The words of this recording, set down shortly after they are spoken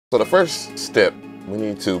So the first step, we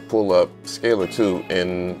need to pull up Scalar 2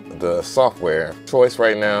 in the software choice.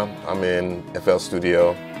 Right now, I'm in FL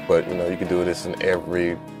Studio, but you know, you can do this in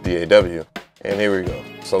every DAW. And here we go.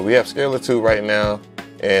 So we have Scalar 2 right now.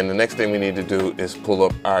 And the next thing we need to do is pull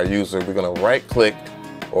up our user. We're gonna right click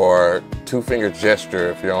or two-finger gesture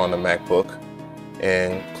if you're on the MacBook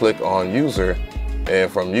and click on user.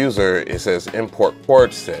 And from user, it says import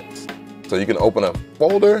chord sets. So you can open up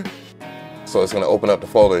folder. So it's gonna open up the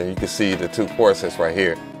folder and you can see the two chord sets right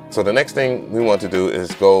here. So the next thing we want to do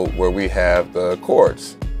is go where we have the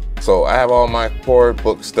chords. So I have all my chord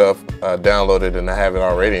book stuff downloaded and I have it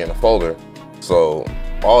already in a folder. So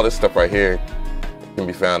all this stuff right here can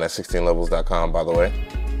be found at 16levels.com, by the way.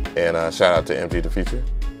 And shout out to MG the Future.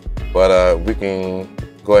 But we can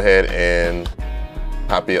go ahead and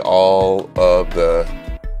copy all of the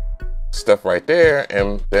stuff right there,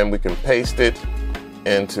 and then we can paste it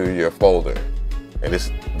into your folder. And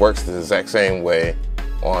this works the exact same way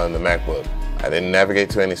on the MacBook. I didn't navigate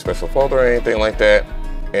to any special folder or anything like that.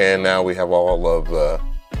 And now we have all of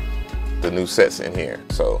the new sets in here.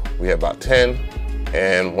 So we have about 10.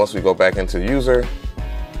 And once we go back into user,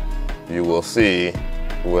 you will see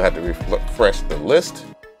we'll have to refresh the list.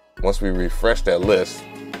 Once we refresh that list,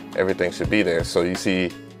 everything should be there. So you see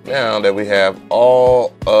now that we have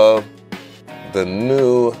all of the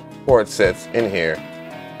new chord sets in here.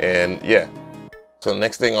 And yeah, so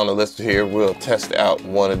next thing on the list here, we'll test out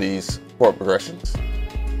one of these chord progressions.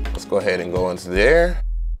 Let's go ahead and go into there.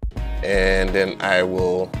 And then I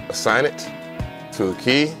will assign it to a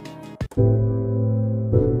key.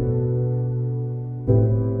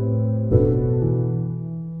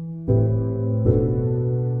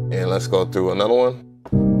 And let's go through another one.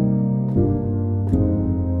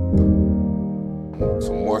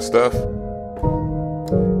 Some more stuff.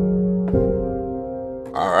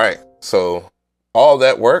 All right, so all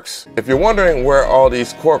that works. If you're wondering where all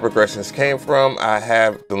these chord progressions came from, I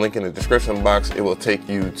have the link in the description box. It will take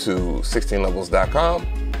you to 16levels.com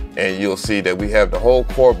and you'll see that we have the whole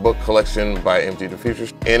chord book collection by MG the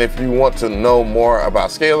Future. And if you want to know more about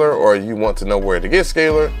Scalar or you want to know where to get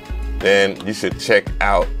Scalar, then you should check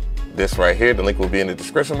out this right here. The link will be in the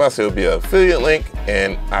description box. It'll be an affiliate link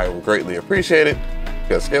and I will greatly appreciate it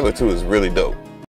because Scalar 2 is really dope.